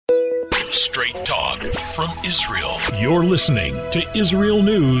Straight talk from Israel. You're listening to Israel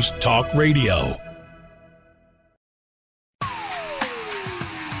News Talk Radio.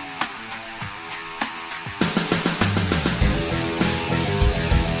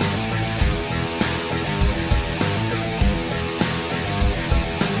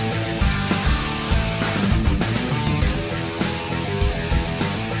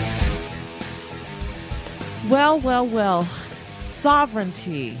 Well.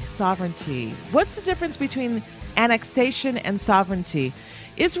 Sovereignty. What's the difference between annexation and sovereignty?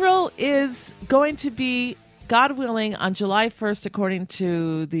 Israel is going to be, God willing, on July 1st, according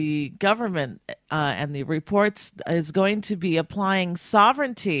to the government and the reports, is going to be applying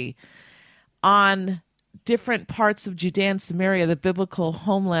sovereignty on different parts of Judea and Samaria, the biblical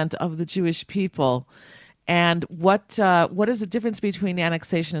homeland of the Jewish people. And what is the difference between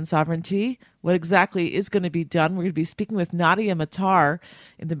annexation and sovereignty? What exactly is going to be done? We're going to be speaking with Nadia Matar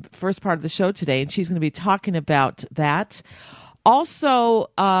in the first part of the show today, and she's going to be talking about that.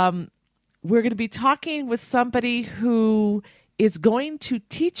 Also, we're going to be talking with somebody who is going to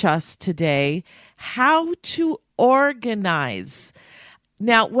teach us today how to organize.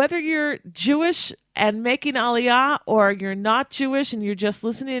 Now, whether you're Jewish and making Aliyah, or you're not Jewish and you're just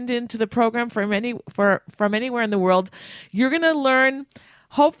listening into the program from anywhere in the world, you're going to learn,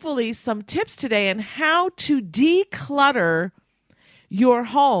 hopefully, some tips today on how to declutter your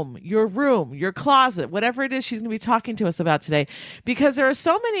home, your room, your closet, whatever it is she's going to be talking to us about today. Because there are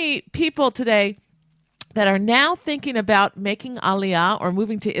so many people today that are now thinking about making Aliyah or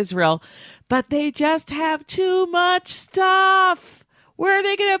moving to Israel, but they just have too much stuff. Where are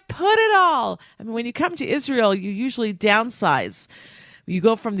they going to put it all? I mean, when you come to Israel, you usually downsize. You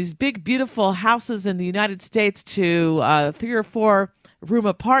go from these big, beautiful houses in the United States to a 3 or 4 room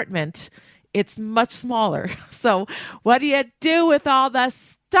apartment. It's much smaller. So what do you do with all the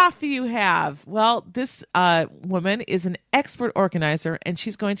stuff you have? Well, this woman is an expert organizer, and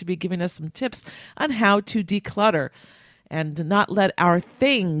she's going to be giving us some tips on how to declutter and not let our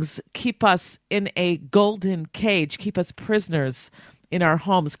things keep us in a golden cage, keep us prisoners in our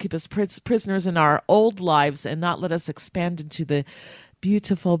homes, keep us prisoners in our old lives, and not let us expand into the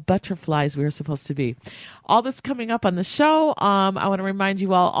beautiful butterflies we are supposed to be. All that's coming up on the show. I want to remind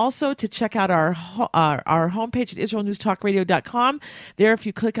you all also to check out our homepage at israelnewstalkradio.com. There, if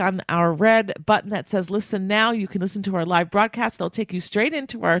you click on our red button that says Listen Now, you can listen to our live broadcast. It'll take you straight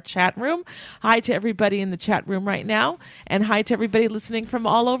into our chat room. Hi to everybody in the chat room right now, and hi to everybody listening from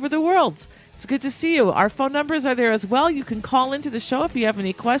all over the world. It's good to see you. Our phone numbers are there as well. You can call into the show if you have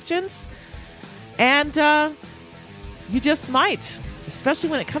any questions. And you just might,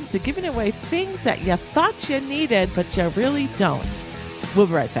 especially when it comes to giving away things that you thought you needed, but you really don't. We'll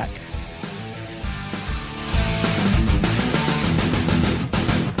be right back.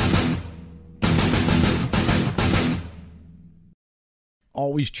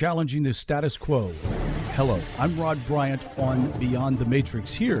 Always challenging the status quo. Hello, I'm Rod Bryant on Beyond the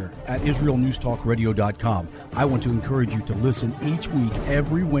Matrix here at IsraelNewsTalkRadio.com. I want to encourage you to listen each week,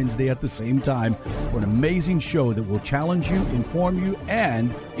 every Wednesday at the same time, for an amazing show that will challenge you, inform you,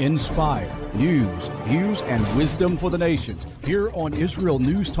 and inspire. News, views, and wisdom for the nations here on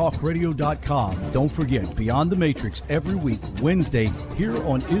IsraelNewsTalkRadio.com. Don't forget, Beyond the Matrix every week, Wednesday, here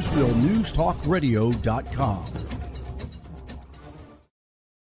on IsraelNewsTalkRadio.com.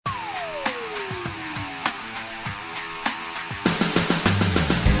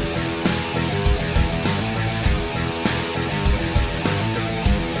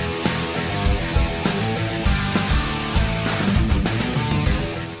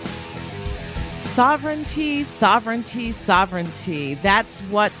 Sovereignty. That's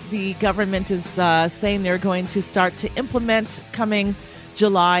what the government is saying they're going to start to implement coming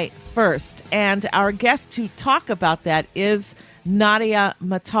July 1st. And our guest to talk about that is Nadia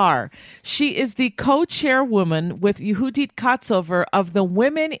Matar. She is the co-chairwoman with Yehudit Katzover of the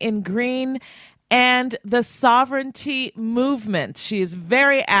Women in Green and the Sovereignty Movement. She is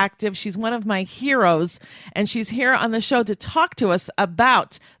very active. She's one of my heroes, and she's here on the show to talk to us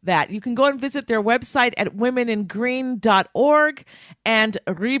about that. You can go and visit their website at womeningreen.org and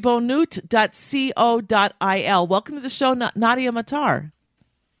ribonut.co.il. Welcome to the show, Nadia Matar.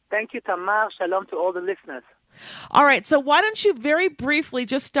 Thank you, Tamar. Shalom to all the listeners. All right, so why don't you very briefly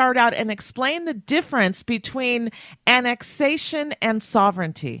just start out and explain the difference between annexation and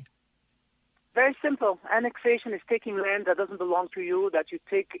sovereignty? Very simple. Annexation is taking land that doesn't belong to you, that you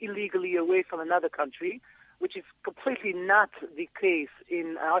take illegally away from another country, which is completely not the case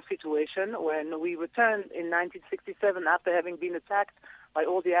in our situation. When we returned in 1967, after having been attacked by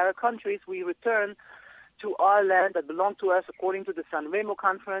all the Arab countries, we returned to our land that belonged to us according to the San Remo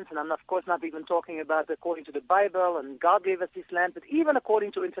Conference, and I'm of course not even talking about according to the Bible, and God gave us this land, but even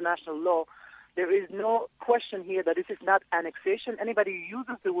according to international law, there is no question here that this is not annexation. Anybody who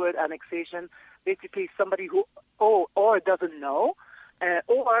uses the word annexation, basically somebody who or doesn't know,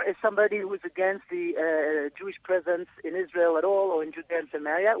 or is somebody who is against the Jewish presence in Israel at all or in Judea and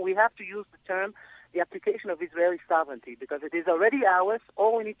Samaria. We have to use the term the application of Israeli sovereignty, because it is already ours.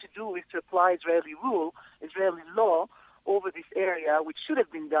 All we need to do is to apply Israeli rule, Israeli law, over this area, which should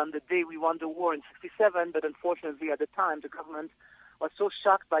have been done the day we won the war in 1967, but unfortunately at the time the government was so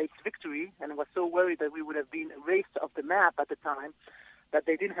shocked by its victory and was so worried that we would have been erased off the map at the time that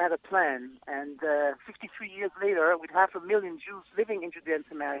they didn't have a plan. And 53 years later, with 500,000 Jews living in Judea and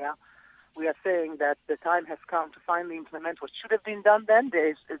Samaria, we are saying that the time has come to finally implement what should have been done then. There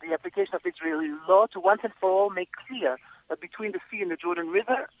is the application of Israeli law to once and for all make clear that between the sea and the Jordan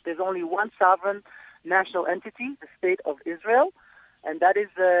River, there's only one sovereign national entity, the State of Israel, and that is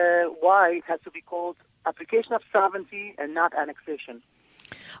why it has to be called application of sovereignty and not annexation.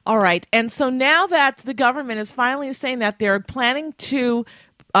 All right. And so now that the government is finally saying that they're planning to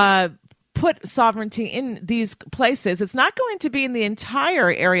put sovereignty in these places, it's not going to be in the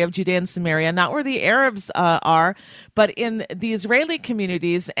entire area of Judea and Samaria, not where the Arabs are, but in the Israeli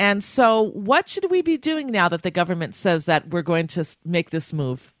communities. And so what should we be doing now that the government says that we're going to make this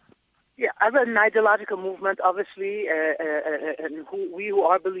move? Yeah, as an ideological movement, obviously, and we who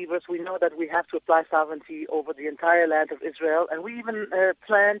are believers, we know that we have to apply sovereignty over the entire land of Israel. And we even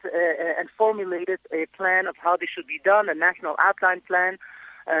planned and formulated a plan of how this should be done, a national outline plan,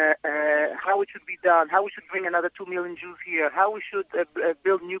 how it should be done, how we should bring another 2 million Jews here, how we should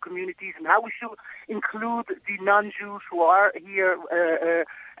build new communities, and how we should include the non-Jews who are here,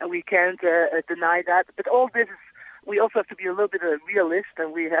 and we can't deny that. But all this is, we also have to be a little bit of a realist,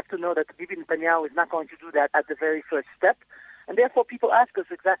 and we have to know that Bibi Netanyahu is not going to do that at the very first step. And therefore people ask us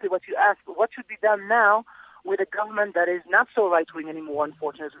exactly what you asked, what should be done now with a government that is not so right-wing anymore,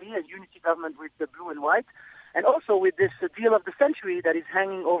 unfortunately, a unity government with the blue and white, and also with this deal of the century that is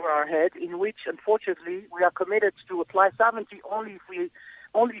hanging over our head, in which, unfortunately, we are committed to apply sovereignty only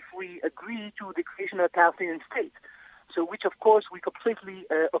if we agree to the creation of a Palestinian state. So, which, of course, we completely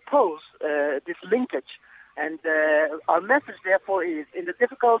oppose this linkage. And our message, therefore, is in the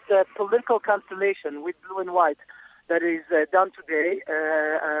difficult political constellation with blue and white that is done today,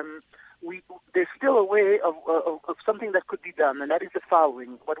 there's still a way of something that could be done, and that is the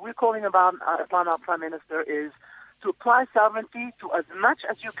following. What we're calling upon our Prime Minister is to apply sovereignty to as much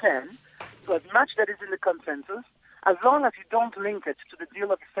as you can, to as much that is in the consensus, as long as you don't link it to the deal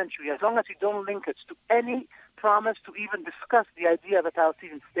of the century, as long as you don't link it to any promise to even discuss the idea of a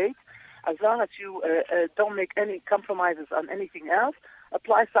Palestinian state, as long as you don't make any compromises on anything else,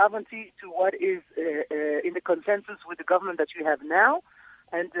 apply sovereignty to what is in the consensus with the government that you have now.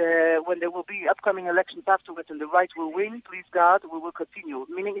 And when there will be upcoming elections afterwards and the right will win, please God, we will continue.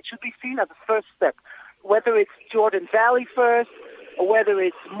 Meaning it should be seen as a first step. Whether it's Jordan Valley first, or whether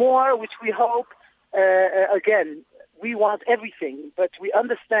it's more, which we hope, again, we want everything. But we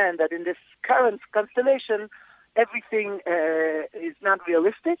understand that in this current constellation, everything is not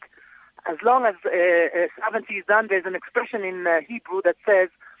realistic. As long as sovereignty is done, there's an expression in Hebrew that says,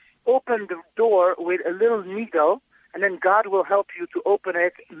 open the door with a little needle, and then God will help you to open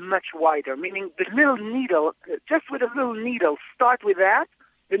it much wider. Meaning the little needle, just with a little needle, start with that.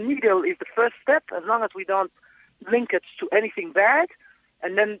 The needle is the first step, as long as we don't link it to anything bad.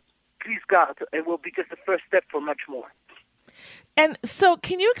 And then, please God, it will be just the first step for much more. And so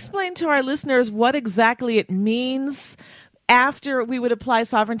can you explain to our listeners what exactly it means after we would apply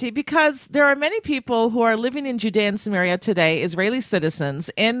sovereignty? Because there are many people who are living in Judea and Samaria today, Israeli citizens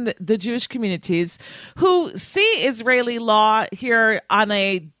in the Jewish communities, who see Israeli law here on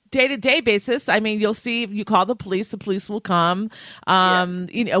a day-to-day basis. I mean, you'll see, you call the police will come.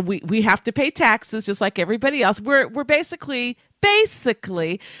 You know, we have to pay taxes just like everybody else. We're basically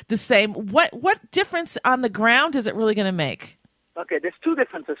the same. What difference on the ground is it really going to make? Okay, there's two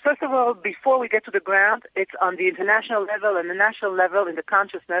differences. First of all, before we get to the ground, it's on the international level and the national level in the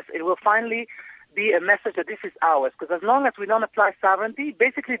consciousness. It will finally be a message that this is ours. Because as long as we don't apply sovereignty,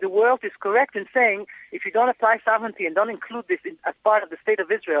 basically the world is correct in saying if you don't apply sovereignty and don't include this as part of the state of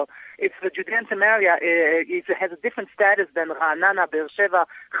Israel, if the Judea and Samaria has a different status than Ra'anana, Beersheba,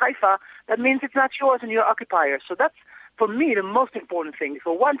 Haifa, that means it's not yours and you're occupiers. So that's For me, the most important thing is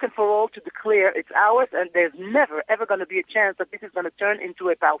for once and for all to declare it's ours, and there's never, ever going to be a chance that this is going to turn into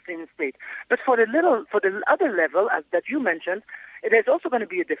a Palestinian state. But for the other level, that you mentioned, there's also going to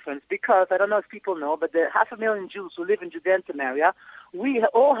be a difference because, I don't know if people know, but the 500,000 Jews who live in Judea and Samaria, we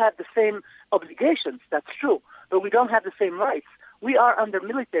all have the same obligations, that's true, but we don't have the same rights. We are under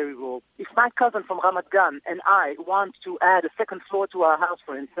military rule. If my cousin from Ramat Gan and I want to add a second floor to our house,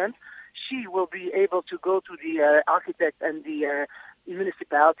 for instance, she will be able to go to the architect and the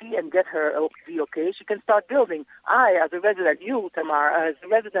municipality and get her the okay. She can start building. I, as a resident, you, Tamar, as a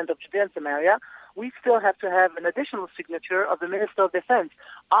resident of Judea and Samaria, we still have to have an additional signature of the Minister of Defense.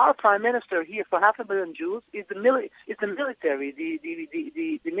 Our Prime Minister here for 500,000 Jews is the military,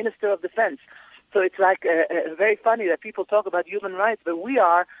 the Minister of Defense. So it's like very funny that people talk about human rights, but we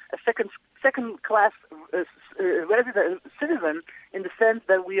are a second-class resident citizen in the sense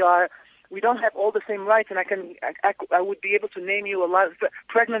that we don't have all the same rights. And I would be able to name you a lot of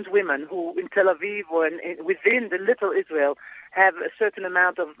pregnant women who in Tel Aviv or within the little Israel have a certain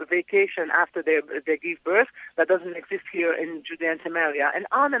amount of vacation after they give birth that doesn't exist here in Judea and Samaria, and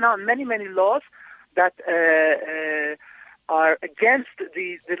on, many laws that are against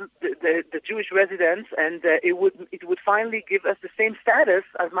the Jewish residents, and it would finally give us the same status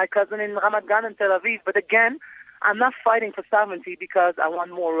as my cousin in Ramat Gan and Tel Aviv. But again, I'm not fighting for sovereignty because I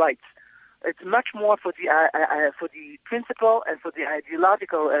want more rights. It's much more for the principle and for the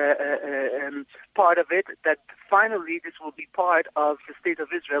ideological part of it that finally this will be part of the State of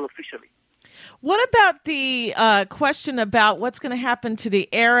Israel officially. What about the question about what's going to happen to the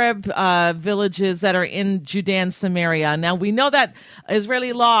Arab villages that are in Judea and Samaria? Now, we know that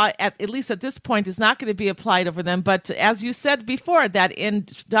Israeli law, at least at this point, is not going to be applied over them. But as you said before, that in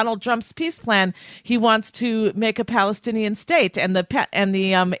Donald Trump's peace plan, he wants to make a Palestinian state. And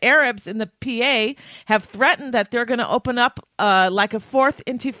the Arabs in the PA have threatened that they're going to open up like a fourth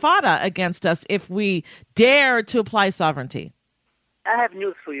intifada against us if we dare to apply sovereignty. I have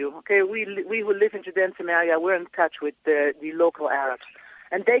news for you. Okay, we who live in Judea and Samaria, we're in touch with the local Arabs,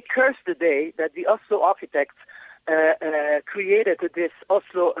 and they cursed the day that the Oslo architects created this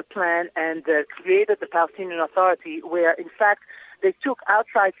Oslo plan and created the Palestinian Authority, where in fact they took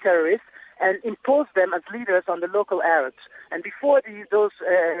outside terrorists and imposed them as leaders on the local Arabs. And before those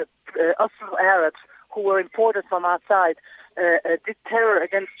Oslo Arabs who were imported from outside did terror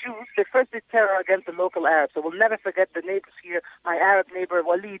against Jews, they first did terror against the local Arabs. So we'll never forget the neighbors here, my Arab neighbor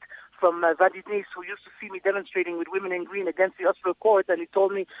Walid from Wadi Nis, who used to see me demonstrating with women in green against the Oslo Accords, and he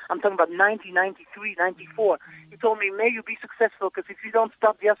told me, I'm talking about 1993, 94, he told me, may you be successful, because if you don't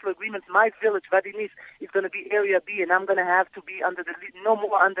stop the Oslo agreements, my village, Wadi Nis, is going to be Area B, and I'm going to have to be no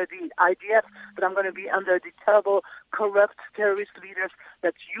more under the IDF, but I'm going to be under the terrible, corrupt terrorist leaders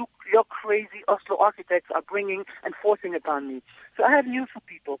that your crazy Oslo architects are bringing and forcing upon me. So I have news for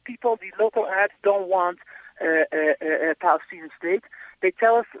people. The local Arabs don't want a Palestinian state. They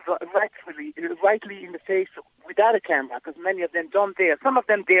tell us rightly in the face without a camera, because many of them don't dare. Some of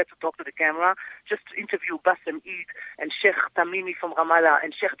them dare to talk to the camera, just to interview Bassem Eid and Sheikh Tamimi from Ramallah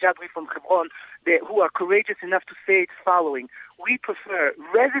and Sheikh Jabri from Hebron, who are courageous enough to say the following: we prefer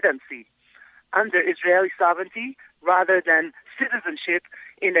residency under Israeli sovereignty rather than citizenship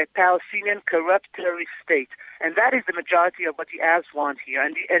in a Palestinian corrupt terrorist state. And that is the majority of what the Arabs want here.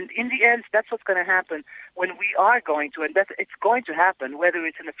 And in the end, that's what's going to happen when we are going to, and it's going to happen, whether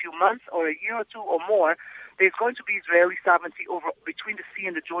it's in a few months or a year or two or more, there's going to be Israeli sovereignty between the sea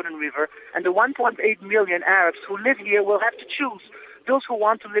and the Jordan River. And the 1.8 million Arabs who live here will have to choose. Those who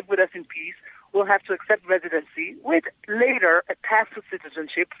want to live with us in peace will have to accept residency with later a path to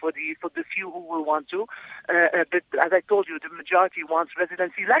citizenship for the few who will want to. But as I told you, the majority wants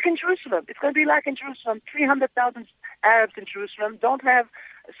residency, like in Jerusalem. It's going to be like in Jerusalem. 300,000 Arabs in Jerusalem don't have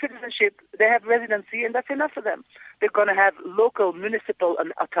citizenship. They have residency, and that's enough for them. They're going to have local municipal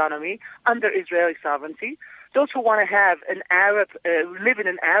autonomy under Israeli sovereignty. Those who want to have live in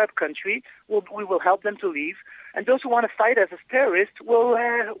an Arab country, we will help them to leave. And those who want to fight us as terrorists,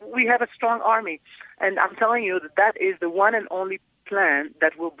 we have a strong army. And I'm telling you that is the one and only plan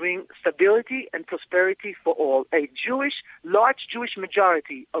that will bring stability and prosperity for all. A large Jewish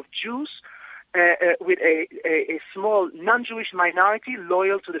majority of Jews with a small non-Jewish minority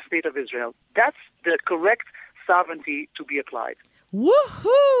loyal to the State of Israel. That's the correct sovereignty to be applied.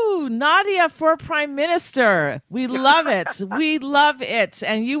 Woohoo! Nadia for Prime Minister. We love it. We love it.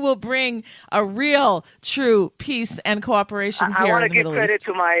 And you will bring a real, true peace and cooperation here in the Middle East. I want to give credit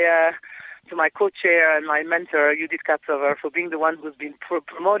to my co-chair and my mentor, de-clutter, for being the one who's been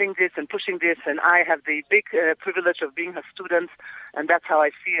promoting this and pushing this. And I have the big privilege of being her student, and that's how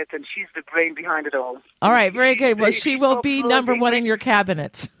I see it. And she's the brain behind it all. All right, very good. Well, she will be number one in your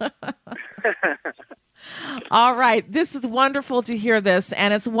cabinet. All right. This is wonderful to hear this,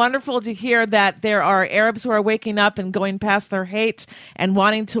 and it's wonderful to hear that there are Arabs who are waking up and going past their hate and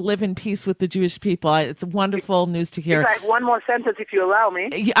wanting to live in peace with the Jewish people. It's wonderful news to hear. If I have one more sentence, if you allow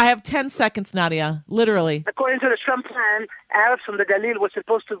me. I have 10 seconds, Nadia, literally. According to the Trump plan, Arabs from the Galil were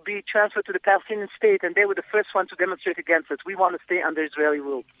supposed to be transferred to the Palestinian state, and they were the first ones to demonstrate against it. We want to stay under Israeli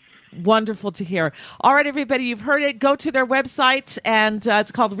rule. Wonderful to hear. All right, everybody, you've heard it. Go to their website, and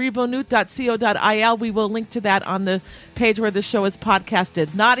it's called ribonut.co.il. We will link to that on the page where the show is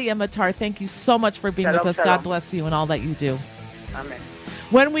podcasted. Nadia Matar, thank you so much for being with us. God bless you and all that you do. Amen.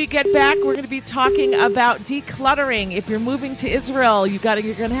 When we get back, we're going to be talking about decluttering. If you're moving to Israel, you're going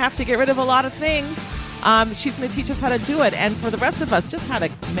to have to get rid of a lot of things. She's going to teach us how to do it, and for the rest of us, just how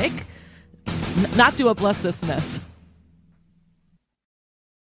to not do a bless this mess.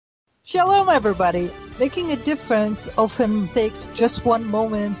 Shalom, everybody. Making a difference often takes just one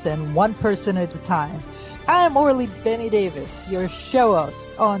moment and one person at a time. I am Orly Benny Davis, your show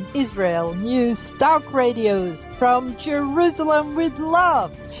host on Israel News Talk Radios from Jerusalem with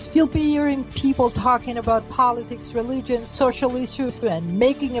Love. You'll be hearing people talking about politics, religion, social issues, and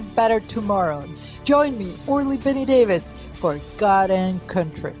making a better tomorrow. Join me, Orly Benny Davis, for God and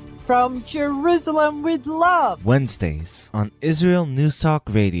Country. From Jerusalem with Love. Wednesdays on Israel News Talk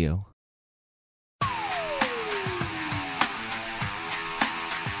Radio.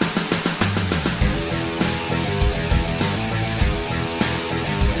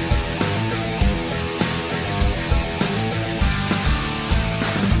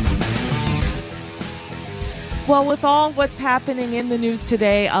 Well, with all what's happening in the news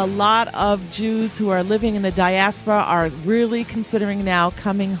today, a lot of Jews who are living in the diaspora are really considering now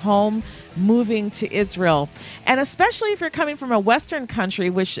coming home, moving to Israel. And especially if you're coming from a Western country,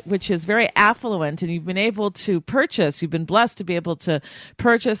 which is very affluent, and you've been able to purchase, you've been blessed to be able to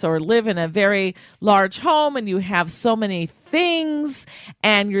purchase or live in a very large home, and you have so many things,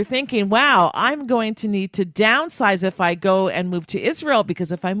 and you're thinking, wow, I'm going to need to downsize if I go and move to Israel,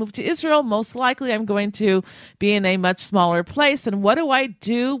 because if I move to Israel, most likely I'm going to be in a much smaller place. And what do I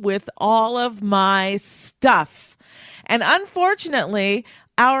do with all of my stuff? And unfortunately,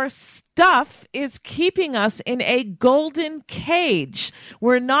 our stuff is keeping us in a golden cage.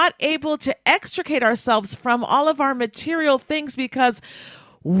 We're not able to extricate ourselves from all of our material things because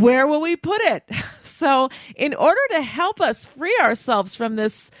where will we put it? So in order to help us free ourselves from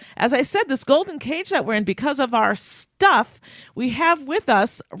this, as I said, this golden cage that we're in because of our stuff, we have with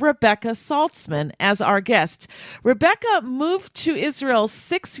us Rebecca Saltzman as our guest. Rebecca moved to Israel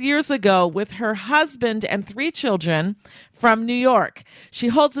 6 years ago with her husband and 3 children from New York. She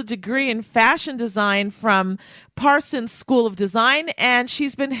holds a degree in fashion design from Parsons School of Design, and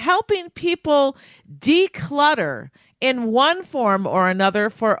she's been helping people declutter in one form or another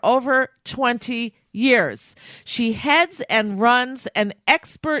for over 20 years. She heads and runs an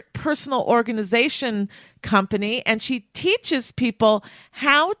expert personal organization company, and she teaches people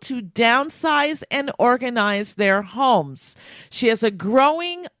how to downsize and organize their homes. She has a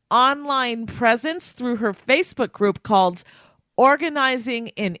growing online presence through her Facebook group called Organizing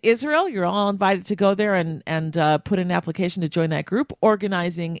in Israel. You're all invited to go there and put in an application to join that group,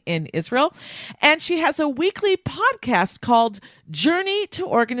 Organizing in Israel. And she has a weekly podcast called Journey to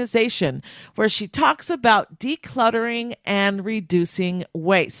Organization, where she talks about decluttering and reducing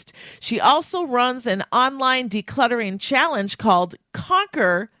waste. She also runs an online decluttering challenge called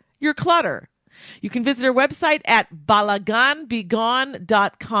Conquer Your Clutter. You can visit her website at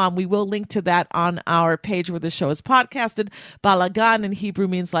balaganbegone.com. We will link to that on our page where the show is podcasted. Balagan in Hebrew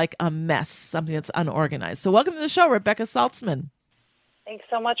means like a mess, something that's unorganized. So welcome to the show, Rebecca Saltzman. Thanks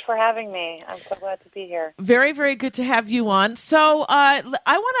so much for having me. I'm so glad to be here. Very, very good to have you on. So I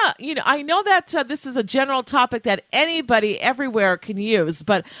want to, I know that this is a general topic that anybody everywhere can use,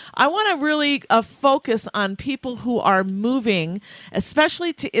 but I want to really focus on people who are moving,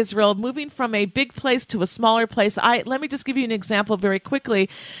 especially to Israel, moving from a big place to a smaller place. Let me just give you an example very quickly.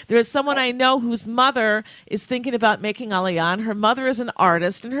 There's someone I know whose mother is thinking about making Aliyah. Her mother is an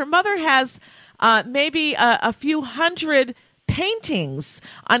artist, and her mother has maybe a few hundred paintings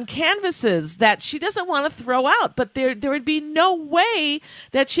on canvases that she doesn't want to throw out, but there would be no way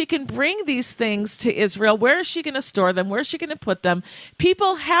that she can bring these things to Israel. Where is she going to store them? Where is she going to put them?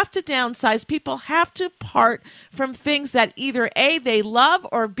 People have to downsize. People have to part from things that either A, they love,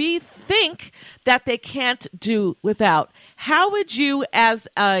 or B, think that they can't do without. How would you, as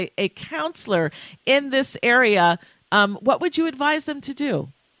a counselor in this area, what would you advise them to do?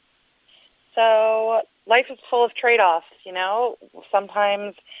 So life is full of trade-offs, you know.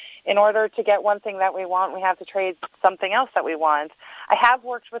 Sometimes in order to get one thing that we want, we have to trade something else that we want. I have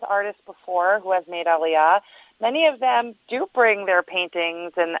worked with artists before who have made Aliyah. Many of them do bring their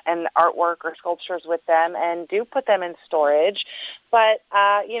paintings and artwork or sculptures with them and do put them in storage. But,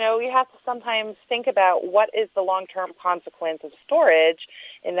 you know, you have to sometimes think about what is the long-term consequence of storage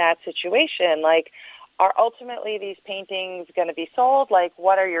in that situation. Like, are ultimately these paintings going to be sold? Like,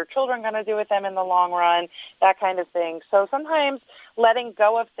 what are your children going to do with them in the long run? That kind of thing. So sometimes letting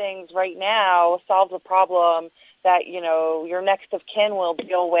go of things right now solves a problem that, you know, your next of kin will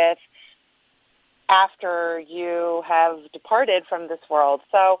deal with after you have departed from this world.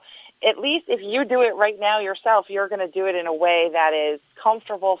 So at least if you do it right now yourself, you're going to do it in a way that is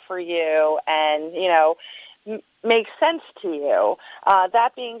comfortable for you and, you know, makes sense to you.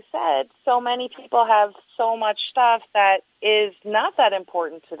 That being said, so many people have so much stuff that is not that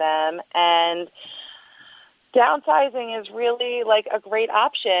important to them, and downsizing is really like a great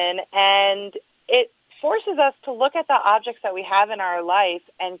option, and it forces us to look at the objects that we have in our life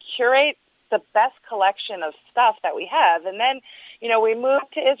and curate the best collection of stuff that we have. And then, you know, we move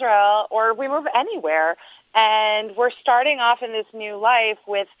to Israel or we move anywhere, and we're starting off in this new life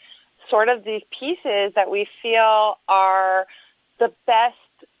with sort of these pieces that we feel are the best,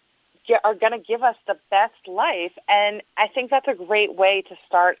 are going to give us the best life. And I think that's a great way to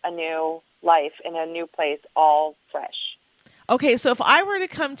start a new life in a new place, all fresh. Okay, so if I were to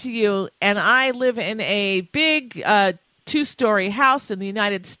come to you and I live in a big two-story house in the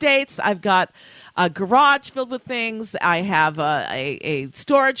United States, I've got a garage filled with things, I have a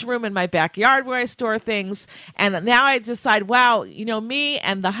storage room in my backyard where I store things, and now I decide, wow, you know, me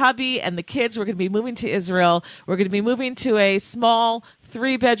and the hubby and the kids, we're going to be moving to Israel. We're going to be moving to a small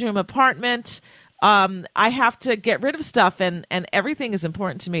 3-bedroom apartment. I have to get rid of stuff, and everything is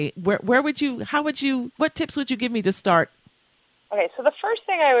important to me. Where would you, what tips would you give me to start? Okay, so the first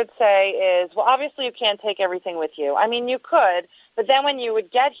thing I would say is, well, obviously you can't take everything with you. I mean, you could, but then when you would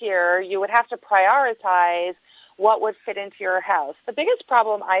get here, you would have to prioritize what would fit into your house. The biggest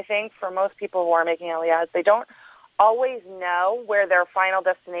problem, I think, for most people who are making Aliyah is they don't always know where their final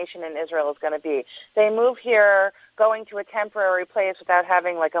destination in Israel is going to be. They move here going to a temporary place without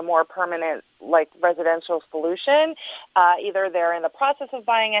having like a more permanent like residential solution. Either they're in the process of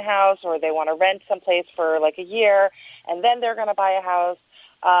buying a house or they want to rent someplace for like a year and then they're going to buy a house.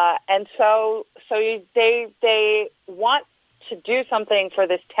 And so they want to do something for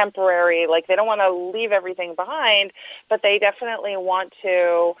this temporary, like they don't want to leave everything behind, but they definitely want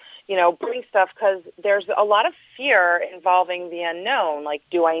to, you know, bring stuff because there's a lot of fear involving the unknown. Like,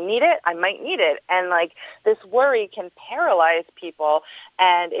 do I need it? I might need it. And like this worry can paralyze people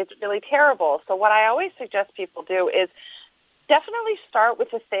and it's really terrible. So what I always suggest people do is definitely start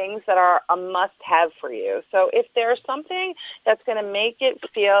with the things that are a must-have for you. So if there's something that's going to make it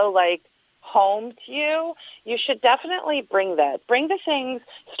feel like home to you, you should definitely bring that. Bring the things,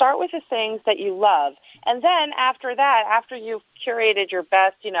 start with the things that you love. And then after that, after you've curated your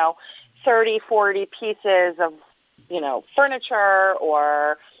best, 30, 40 pieces of, furniture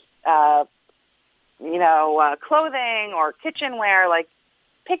or, clothing or kitchenware, like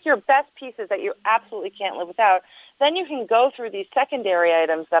pick your best pieces that you absolutely can't live without. Then you can go through these secondary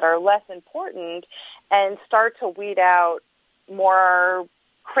items that are less important and start to weed out more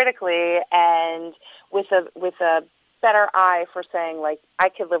critically and with a better eye for saying, like, I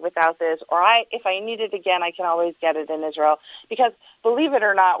could live without this, or if I need it again, I can always get it in Israel. Because believe it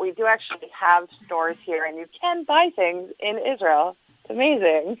or not, we do actually have stores here, and you can buy things in Israel. It's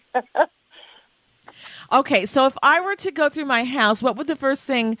amazing. Okay, so if I were to go through my house, what would the first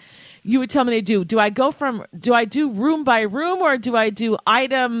thing you would tell me to do? Do I do room by room, or do I do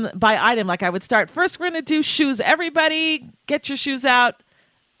item by item? Like I would start, first we're going to do shoes. Everybody get your shoes out.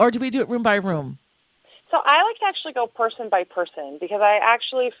 Or do we do it room by room? So I like to actually go person by person because I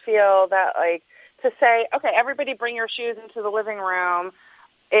actually feel that, like, to say, okay, everybody bring your shoes into the living room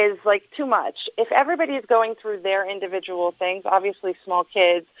is, like, too much. If everybody is going through their individual things, obviously small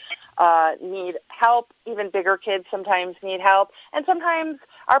kids need help. Even bigger kids sometimes need help. And sometimes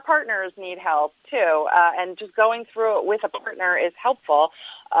our partners need help, too. And just going through it with a partner is helpful.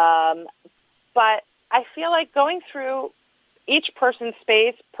 But I feel like going through each person's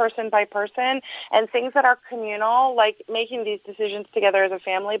space, person by person, and things that are communal, like making these decisions together as a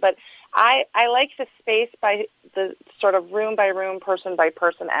family. But I like the space by the sort of room by room, person by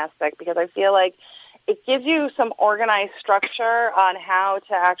person aspect, because I feel like it gives you some organized structure on how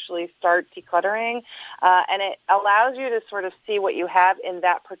to actually start decluttering, and it allows you to sort of see what you have in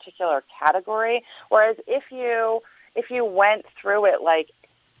that particular category. Whereas if you went through it like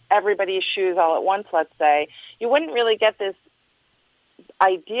everybody's shoes all at once, let's say, you wouldn't really get this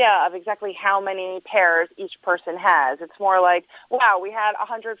idea of exactly how many pairs each person has. It's more like, wow, we had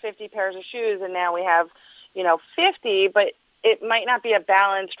 150 pairs of shoes and now we have, 50, but it might not be a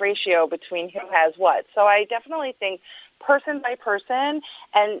balanced ratio between who has what. So I definitely think person by person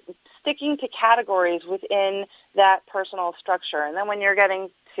and sticking to categories within that personal structure. And then when you're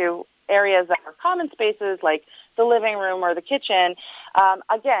getting to areas that are common spaces like the living room or the kitchen,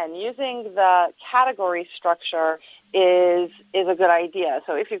 again, using the category structure is a good idea.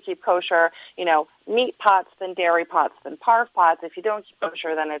 So if you keep kosher, meat pots, then dairy pots, then parv pots. If you don't keep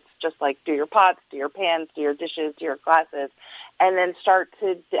kosher, then it's just like do your pots, do your pans, do your dishes, do your glasses, and then start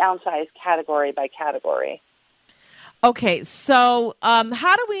to downsize category by category. Okay, so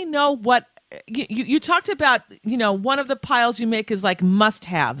how do we know what you talked about? One of the piles you make is like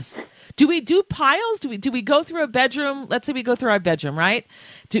must-haves. Do we do piles? Do we go through a bedroom? Let's say we go through our bedroom, right?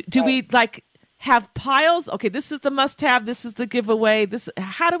 Do we like have piles? Okay, this is the must-have. This is the giveaway.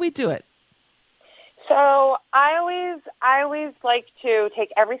 How do we do it? So I always like to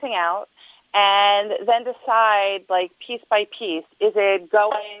take everything out and then decide, like, piece by piece, is it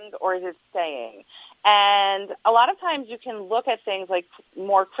going or is it staying? And a lot of times you can look at things like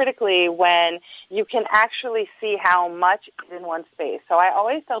more critically when you can actually see how much is in one space. So I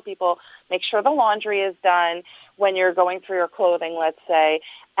always tell people, make sure the laundry is done when you're going through your clothing, let's say,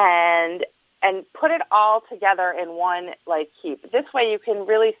 and put it all together in one, like, heap. This way you can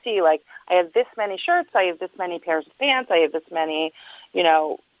really see, like, I have this many shirts, I have this many pairs of pants, I have this many,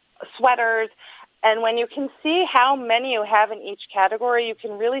 sweaters. And when you can see how many you have in each category, you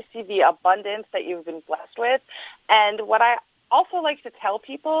can really see the abundance that you've been blessed with. And what I also like to tell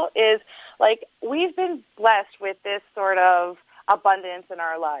people is, like, we've been blessed with this sort of abundance in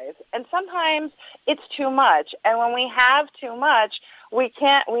our lives. And sometimes it's too much. And when we have too much, we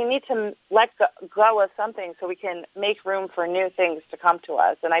need to let go of something so we can make room for new things to come to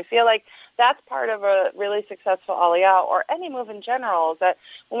us. And I feel like that's part of a really successful aliyah, or any move in general, is that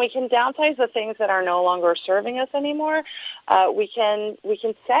when we can downsize the things that are no longer serving us anymore, we can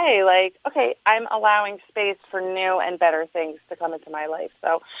say, like, okay, I'm allowing space for new and better things to come into my life.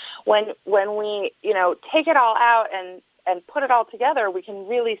 So when we, take it all out and put it all together, we can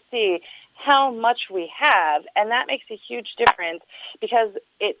really see how much we have, and that makes a huge difference, because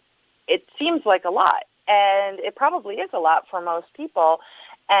it seems like a lot, and it probably is a lot for most people.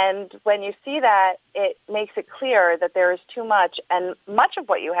 And when you see that, it makes it clear that there is too much, and much of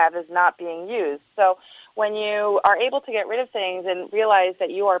what you have is not being used. So when you are able to get rid of things and realize that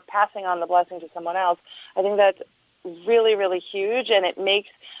you are passing on the blessing to someone else, I think that's really, really huge, and it makes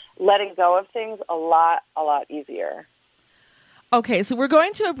letting go of things a lot easier. Okay, so we're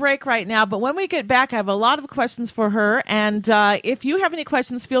going to a break right now, but when we get back, I have a lot of questions for her, and if you have any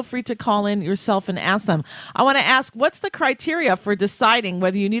questions, feel free to call in yourself and ask them. I want to ask, what's the criteria for deciding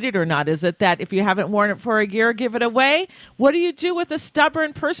whether you need it or not? Is it that if you haven't worn it for a year, give it away? What do you do with a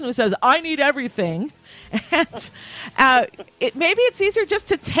stubborn person who says, I need everything? And maybe it's easier just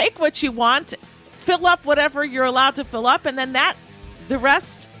to take what you want, fill up whatever you're allowed to fill up, and then the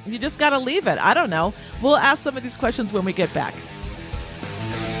rest, you just got to leave it. I don't know. We'll ask some of these questions when we get back.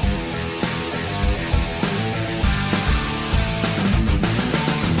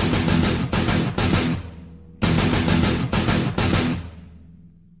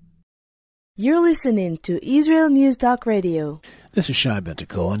 You're listening to Israel News Talk Radio. This is Shai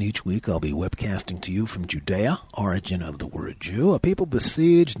Bentako, and each week I'll be webcasting to you from Judea, origin of the word Jew, a people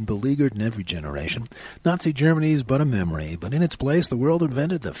besieged and beleaguered in every generation. Nazi Germany's but a memory, but in its place the world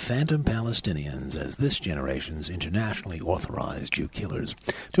invented the phantom Palestinians as this generation's internationally authorized Jew killers.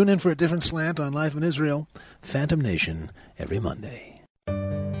 Tune in for a different slant on life in Israel, Phantom Nation, every Monday.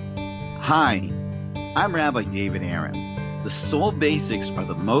 Hi, I'm Rabbi David Aaron. The soul basics are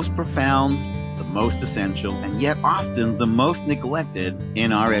the most profound, the most essential, and yet often the most neglected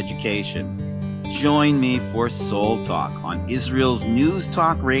in our education. Join me for Soul Talk on Israel's News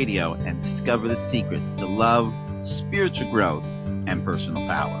Talk Radio and discover the secrets to love, spiritual growth, and personal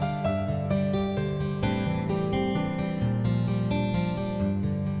power.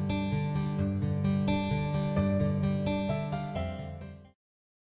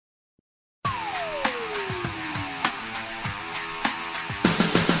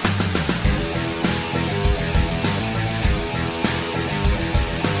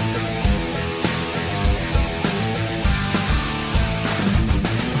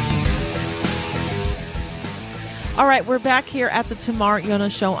 All right, we're back here at the Tamar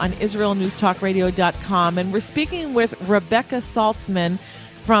Yonah Show on IsraelNewsTalkRadio.com, and we're speaking with Rebecca Saltzman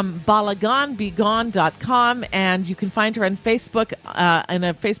from balaganbegone.com, and you can find her on Facebook in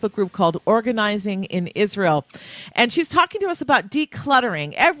a Facebook group called Organizing in Israel. And she's talking to us about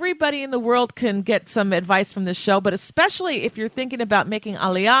decluttering. Everybody in the world can get some advice from this show, but especially if you're thinking about making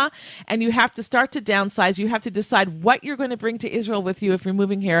aliyah and you have to start to downsize, you have to decide what you're going to bring to Israel with you if you're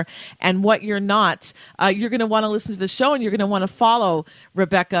moving here and what you're not. You're going to want to listen to the show, and you're going to want to follow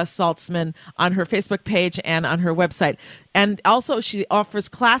Rebecca Saltzman on her Facebook page and on her website. And also, she offers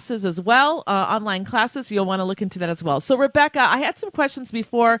classes as well, online classes. So you'll want to look into that as well. So, Rebecca, I had some questions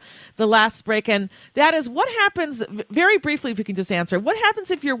before the last break, and that is, what happens, very briefly, if you can just answer, what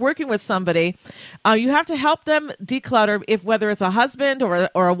happens if you're working with somebody, you have to help them declutter, if whether it's a husband or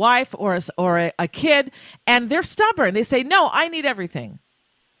a wife or a kid, and they're stubborn. They say, no, I need everything.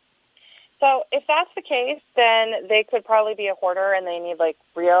 So if that's the case, then they could probably be a hoarder and they need like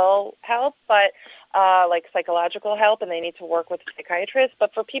real help, but like psychological help, and they need to work with a psychiatrist.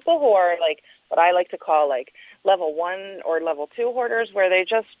 But for people who are like what I like to call like level 1 or level 2 hoarders, where they're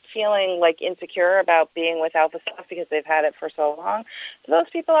just feeling like insecure about being without the stuff because they've had it for so long, to those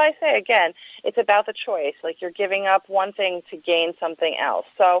people I say, again, it's about the choice. Like you're giving up one thing to gain something else.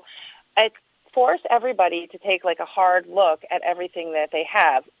 So it's force everybody to take like a hard look at everything that they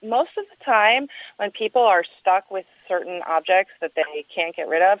have. Most of the time when people are stuck with certain objects that they can't get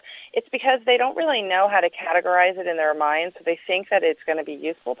rid of, it's because they don't really know how to categorize it in their mind. So they think that it's going to be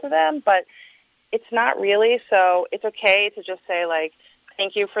useful to them, but it's not really. So it's okay to just say like,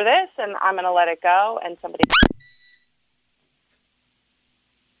 thank you for this, and I'm going to let it go. And somebody...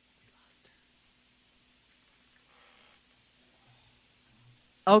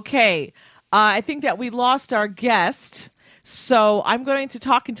 Okay. I think that we lost our guest, so I'm going to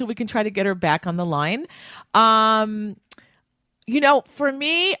talk until we can try to get her back on the line. For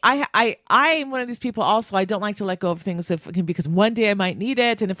me, I am one of these people also. I don't like to let go of things because one day I might need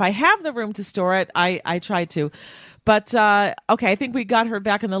it, and if I have the room to store it, I try to. But, okay, I think we got her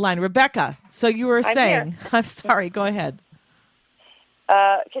back on the line. Rebecca, so you were saying. I'm sorry, go ahead.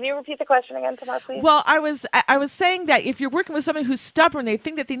 Can you repeat the question again, Tamar, please? Well, I was saying that if you're working with someone who's stubborn, they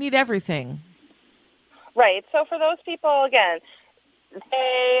think that they need everything. Right. So for those people, again,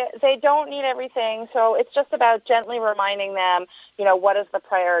 they don't need everything. So it's just about gently reminding them, what is the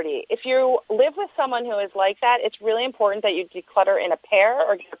priority. If you live with someone who is like that, it's really important that you declutter in a pair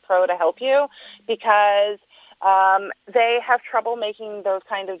or get a pro to help you, because they have trouble making those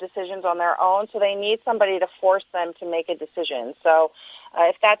kind of decisions on their own. So they need somebody to force them to make a decision. So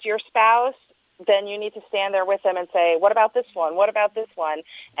if that's your spouse, then you need to stand there with them and say, what about this one? What about this one?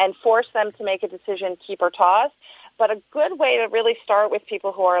 And force them to make a decision, keep or toss. But a good way to really start with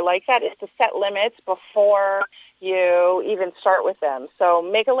people who are like that is to set limits before you even start with them. So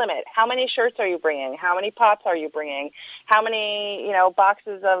make a limit. How many shirts are you bringing? How many pots are you bringing? How many,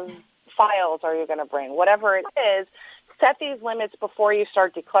 boxes of files are you going to bring? Whatever it is, set these limits before you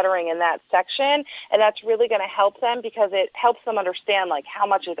start decluttering in that section, and that's really going to help them because it helps them understand like how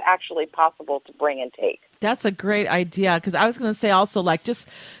much is actually possible to bring and take. That's a great idea, because I was going to say also, like, just,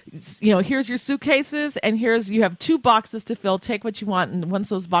 here's your suitcases, and you have 2 boxes to fill. Take what you want, and once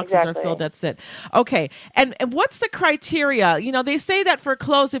those boxes are filled, that's it. Okay, and what's the criteria? They say that for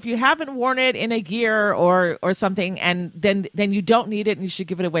clothes, if you haven't worn it in a year or something, and then you don't need it and you should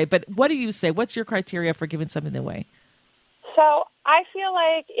give it away. But what do you say? What's your criteria for giving something away? So I feel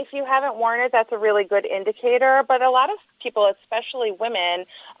like if you haven't worn it, that's a really good indicator. But a lot of people, especially women,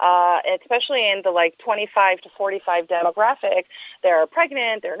 especially in the 25 to 45 demographic, they're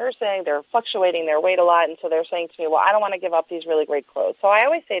pregnant, they're nursing, they're fluctuating their weight a lot. And so they're saying to me, well, I don't want to give up these really great clothes. So I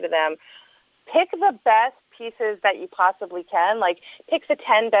always say to them, pick the best pieces that you possibly can. Like, pick the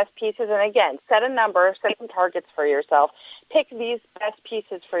 10 best pieces. And again, set a number, set some targets for yourself. Pick these best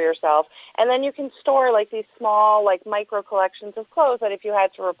pieces for yourself. And then you can store these small, micro collections of clothes that if you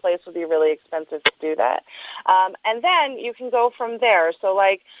had to replace would be really expensive to do that. And then you can go from there. So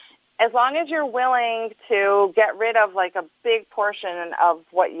as long as you're willing to get rid of a big portion of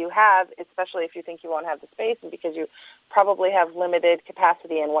what you have, especially if you think you won't have the space and because you probably have limited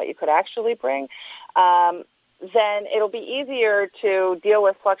capacity in what you could actually bring, then it'll be easier to deal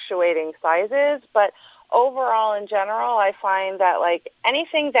with fluctuating sizes. But overall, in general, I find that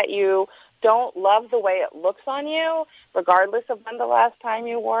anything that you don't love the way it looks on you, regardless of when the last time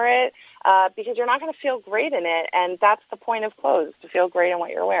you wore it, because you're not going to feel great in it, and that's the point of clothes, to feel great in what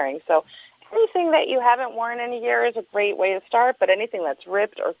you're wearing. So anything that you haven't worn in a year is a great way to start, but anything that's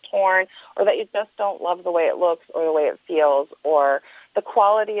ripped or torn or that you just don't love the way it looks or the way it feels or the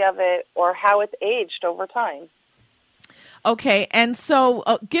quality of it or how it's aged over time. Okay, and so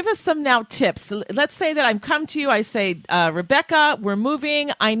give us some now tips. Let's say that I'm come to you. I say, Rebecca, we're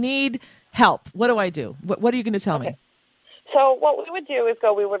moving. I need help. What do I do? What are you going to tell me? So what we would do is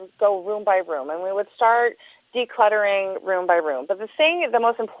we would go room by room, and we would start decluttering room by room. But the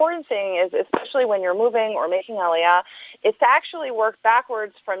most important thing is, especially when you're moving or making aliyah, is to actually work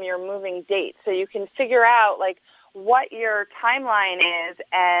backwards from your moving date. So you can figure out, like, what your timeline is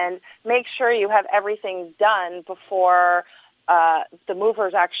and make sure you have everything done before the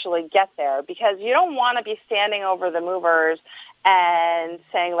movers actually get there, because you don't want to be standing over the movers and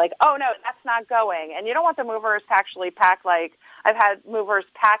saying, like, oh, no, that's not going. And you don't want the movers to actually pack, like, I've had movers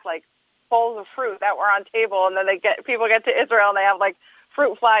pack, like, bowls of fruit that were on table, and then people get to Israel and they have, like,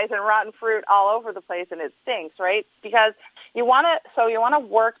 fruit flies and rotten fruit all over the place, and it stinks, right? Because you want to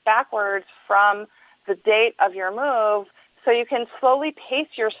work backwards from the date of your move so you can slowly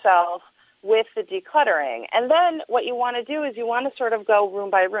pace yourself with the decluttering. And then what you want to do is you want to sort of go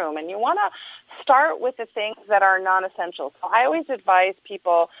room by room, and you want to start with the things that are non-essential. So I always advise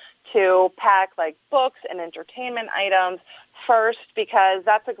people to pack, like, books and entertainment items first, because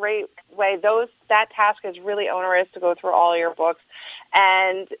that's a great way. That task is really onerous, to go through all your books,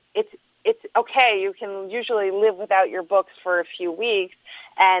 and it's okay. You can usually live without your books for a few weeks.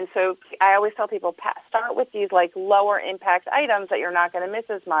 And so I always tell people, start with these, like, lower impact items that you're not going to miss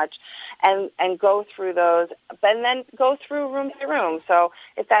as much, and go through those, and then go through room by room. So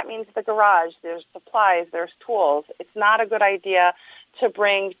if that means the garage, there's supplies, there's tools. It's not a good idea to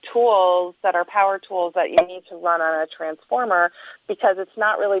bring tools that are power tools that you need to run on a transformer, because it's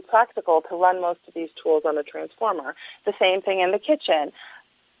not really practical to run most of these tools on a transformer. The same thing in the kitchen.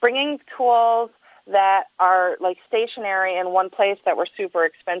 Bringing tools that are, like, stationary in one place that were super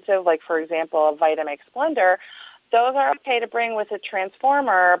expensive, like, for example, a Vitamix blender, those are okay to bring with a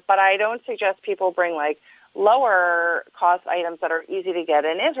transformer, but I don't suggest people bring, like, lower cost items that are easy to get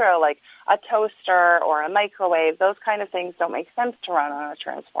in Israel, like a toaster or a microwave. Those kind of things don't make sense to run on a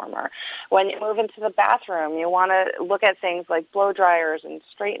transformer. When you move into the bathroom, you want to look at things like blow dryers and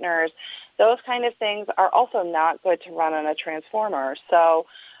straighteners. Those kind of things are also not good to run on a transformer. So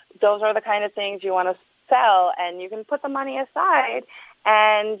those are the kind of things you want to sell, and you can put the money aside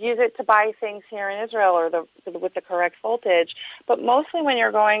and use it to buy things here in Israel or with the correct voltage. But mostly when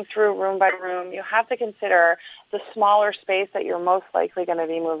you're going through room by room, you have to consider the smaller space that you're most likely going to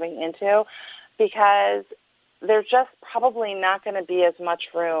be moving into, because there's just probably not going to be as much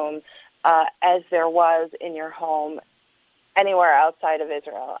room as there was in your home anywhere outside of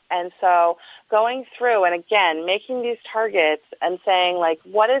Israel. And so going through and, again, making these targets and saying, like,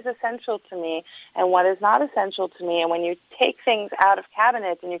 what is essential to me and what is not essential to me. And when you take things out of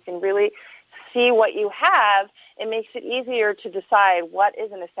cabinets and you can really see what you have, it makes it easier to decide what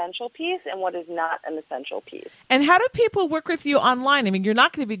is an essential piece and what is not an essential piece. And how do people work with you online? I mean, you're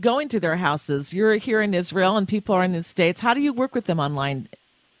not going to be going to their houses. You're here in Israel and people are in the States. How do you work with them online?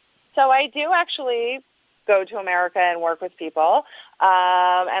 So I do actually go to America and work with people.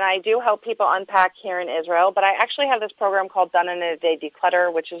 And I do help people unpack here in Israel, but I actually have this program called Done in a Day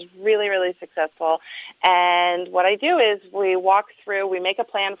De-clutter, which is really, really successful. And what I do is we make a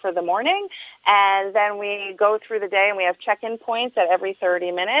plan for the morning, and then we go through the day, and we have check-in points at every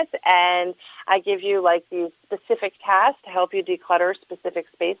 30 minutes, and I give you, like, these specific tasks to help you declutter specific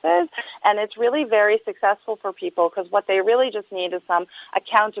spaces. And it's really very successful for people, because what they really just need is some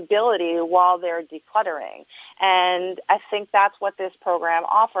accountability while they're decluttering. And I think that's what this program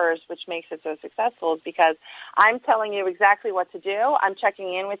offers, which makes it so successful, is because I'm telling you exactly what to do. I'm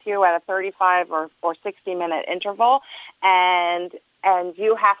checking in with you at a 35 or 60-minute interval, and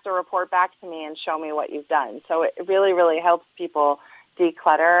you have to report back to me and show me what you've done. So it really, really helps people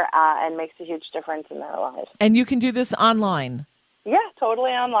declutter and makes a huge difference in their lives. And you can do this online? Yeah,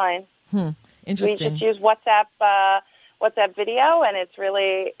 totally online. Interesting. We just use WhatsApp video, and it's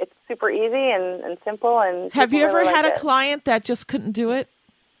super easy and simple. And have you ever really had like a client that just couldn't do it?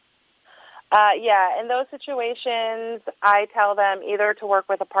 Yeah, in those situations, I tell them either to work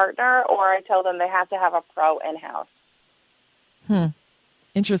with a partner, or I tell them they have to have a pro in-house.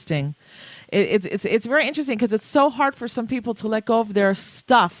 Interesting. It's very interesting, because it's so hard for some people to let go of their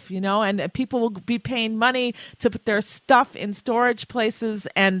stuff, and people will be paying money to put their stuff in storage places,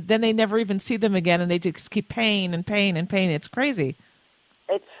 and then they never even see them again, and they just keep paying and paying and paying. It's crazy.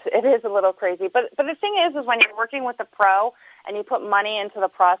 It is a little crazy. But the thing is when you're working with a pro and you put money into the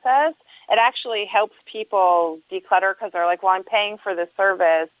process, it actually helps people declutter, because they're like, well, I'm paying for this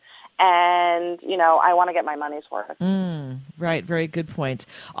service, and, I want to get my money's worth. Right. Very good point.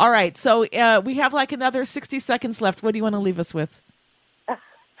 All right. So we have like another 60 seconds left. What do you want to leave us with?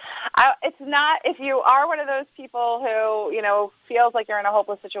 It's not, if you are one of those people who, feels like you're in a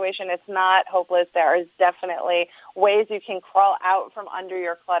hopeless situation, it's not hopeless. There is definitely ways you can crawl out from under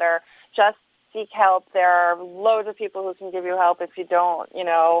your clutter. Just seek help. There are loads of people who can give you help if you don't,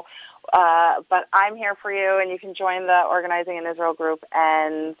 but I'm here for you, and you can join the Organizing in Israel group,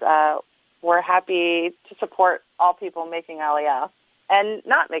 and we're happy to support all people making Aliyah and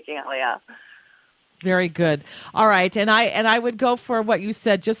not making Aliyah. Very good. All right. And I would go for what you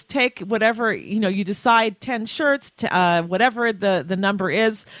said. Just take whatever, you decide 10 shirts, whatever the number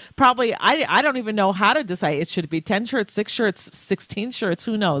is. Probably, I don't even know how to decide. It should be 10 shirts, 6 shirts, 16 shirts.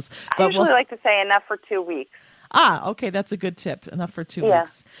 Who knows? I usually like to say enough for 2 weeks. Okay. That's a good tip. Enough for 2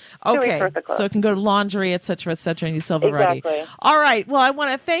 weeks. Okay. 2 weeks worth of clothes. So it can go to laundry, et cetera, and you still have it ready. Exactly. All right. Well, I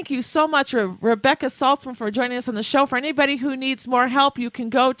want to thank you so much, Rebecca Saltzman, for joining us on the show. For anybody who needs more help, you can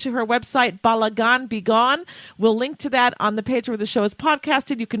go to her website, Balagan Be Gone. We'll link to that on the page where the show is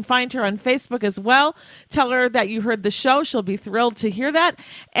podcasted. You can find her on Facebook as well. Tell her that you heard the show. She'll be thrilled to hear that.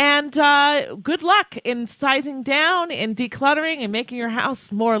 And good luck in sizing down, in decluttering, and making your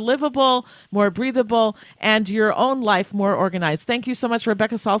house more livable, more breathable, and your own life more organized. Thank you so much,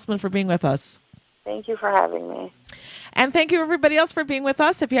 Rebecca Saltzman, for being with us. Thank you for having me. And thank you, everybody else, for being with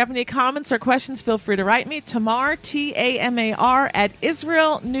us. If you have any comments or questions, feel free to write me, Tamar, Tamar, at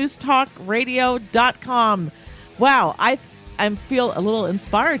IsraelNewsTalkRadio.com. Wow, I feel a little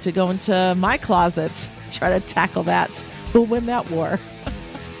inspired to go into my closet, try to tackle that. We'll win that war.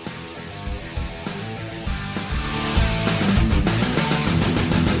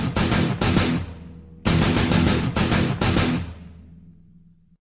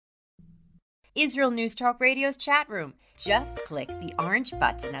 Israel News Talk Radio's chat room. Just click the orange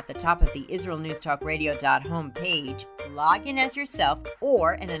button at the top of the IsraelNewsTalkRadio.home page, log in as yourself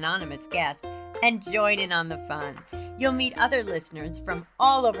or an anonymous guest, and join in on the fun. You'll meet other listeners from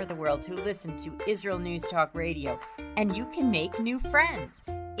all over the world who listen to Israel News Talk Radio, and you can make new friends.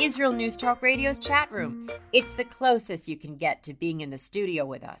 Israel News Talk Radio's chat room. It's the closest you can get to being in the studio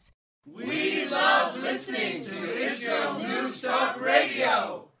with us. We love listening to Israel News Talk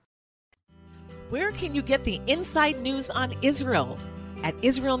Radio. Where can you get the inside news on Israel? At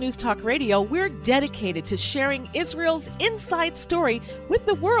Israel News Talk Radio, we're dedicated to sharing Israel's inside story with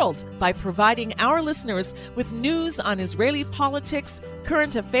the world by providing our listeners with news on Israeli politics,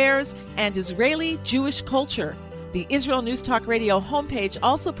 current affairs, and Israeli Jewish culture. The Israel News Talk Radio homepage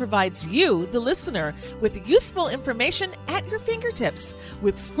also provides you, the listener, with useful information at your fingertips,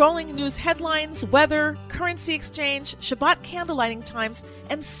 with scrolling news headlines, weather, currency exchange, Shabbat candlelighting times,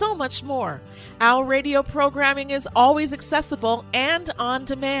 and so much more. Our radio programming is always accessible and on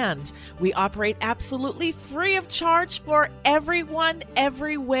demand. We operate absolutely free of charge for everyone,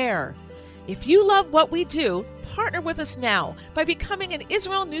 everywhere. If you love what we do, partner with us now by becoming an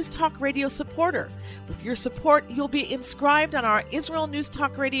Israel News Talk Radio supporter. With your support, you'll be inscribed on our Israel News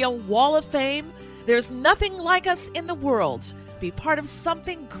Talk Radio Wall of Fame. There's nothing like us in the world. Be part of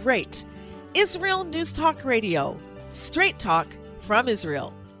something great. Israel News Talk Radio. Straight talk from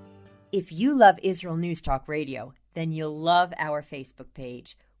Israel. If you love Israel News Talk Radio, then you'll love our Facebook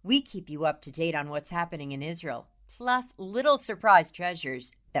page. We keep you up to date on what's happening in Israel, plus little surprise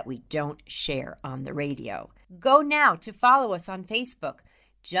treasures that we don't share on the radio. Go now to follow us on Facebook.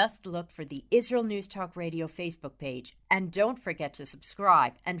 Just look for the Israel News Talk Radio Facebook page, and don't forget to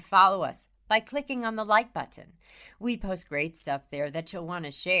subscribe and follow us by clicking on the like button. We post great stuff there that you'll want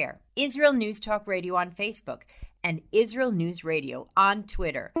to share. Israel News Talk Radio on Facebook and Israel News Radio on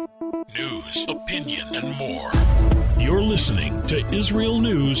Twitter. News, opinion, and more. You're listening to Israel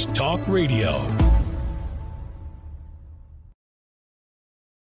News Talk Radio.